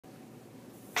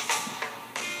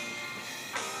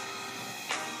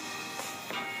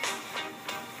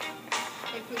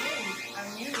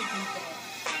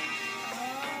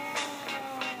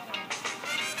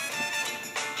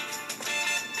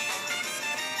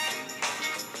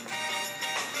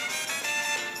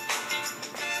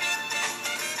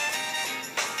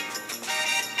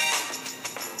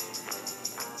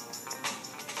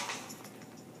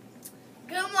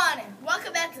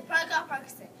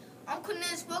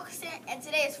Perkerson, and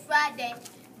today is Friday,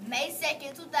 May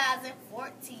 2nd,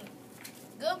 2014.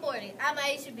 Good morning. I'm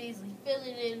Aisha Beasley,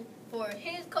 filling in for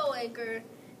his co-anchor,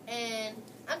 and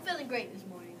I'm feeling great this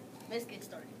morning. Let's get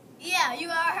started. Yeah, you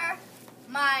are her,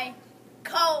 my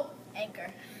co-anchor.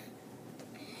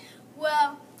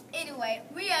 Well, anyway,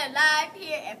 we are live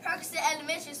here at Perkerson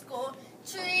Elementary School,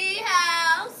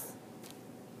 Treehouse.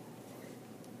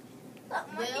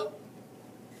 Well,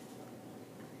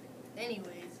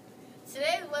 anyways,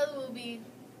 today's weather will be,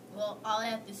 well, all I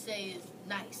have to say is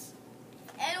nice.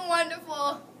 And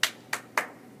wonderful.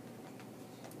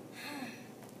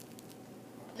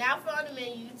 Now for on the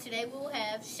menu, today we will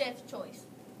have Chef's Choice.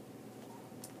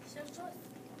 Chef's Choice.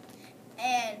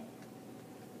 And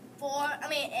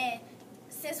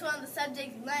since we're on the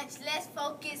subject of lunch, let's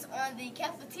focus on the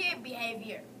cafeteria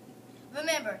behavior.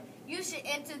 Remember, you should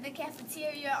enter the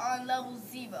cafeteria on level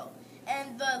 0.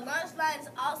 And the lunch line is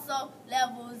also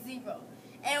level 0.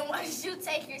 And once you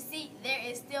take your seat, there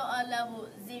is still a level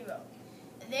 0.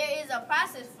 There is a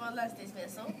process for lunch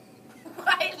dismissal.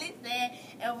 Quietly stand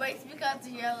and wait to be called to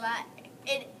your lot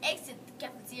and exit the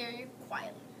cafeteria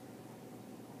quietly.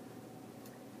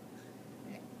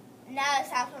 Now it's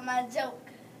time for my joke.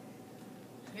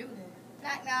 Here we go.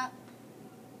 Knock knock.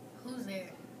 Who's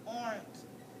there? Orange.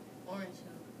 Orange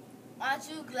who? Aren't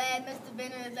you glad Mr.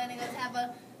 Benner is letting us have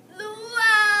a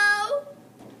luau?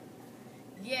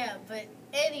 Yeah, but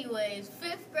anyways,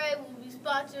 5th grade will be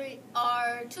sponsoring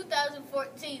our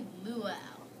 2014 luau.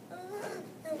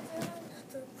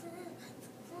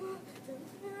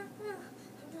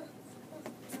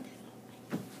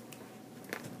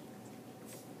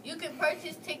 You can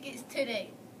purchase tickets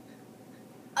today.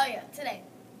 Oh yeah, today.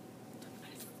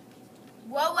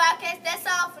 Well, Wildcats, that's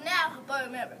all for now. But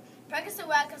remember, Perkerson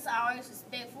Wildcats are always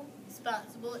respectful,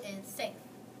 Responsible and safe.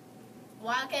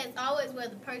 Wildcats always wear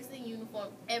the Perkerson uniform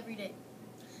every day.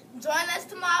 Join us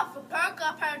tomorrow for Perk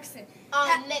or Perkerson.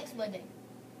 On next Monday.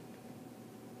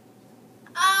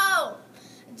 Oh,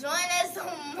 join us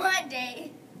on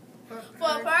Monday for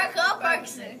Perk or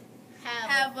Perkerson. Have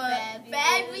Have a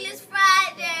fabulous fabulous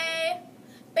Friday.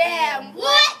 Bam!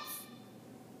 What?